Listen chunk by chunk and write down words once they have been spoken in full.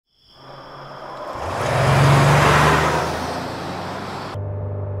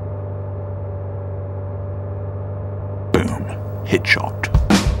hit shot.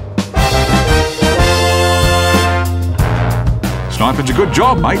 Sniping's a good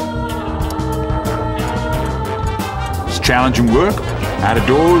job, mate. It's challenging work, out of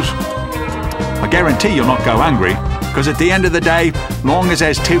doors. I guarantee you'll not go hungry, because at the end of the day, long as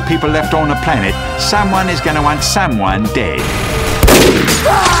there's 2 people left on the planet, someone is going to want someone dead.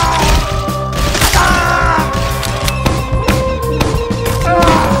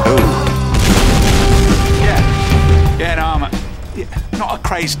 Not a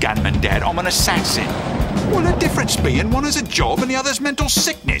crazed gunman, Dad. I'm an assassin. Well, the difference being one is a job and the other's mental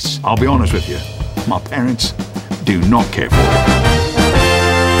sickness. I'll be honest with you. My parents do not care for it.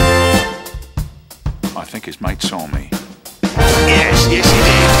 I think his mate saw me. Yes, he did.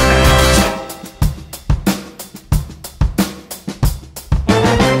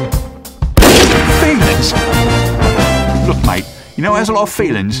 Feelings? Look, mate, you know there's a lot of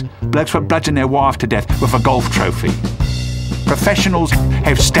feelings. Blokes would bludgeon their wife to death with a golf trophy. Professionals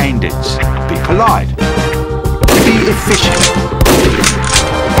have standards. Be polite. Be efficient.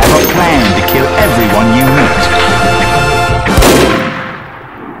 Have a plan to kill everyone you meet.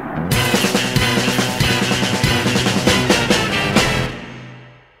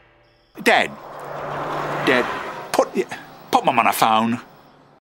 Dad, put Mum on the phone.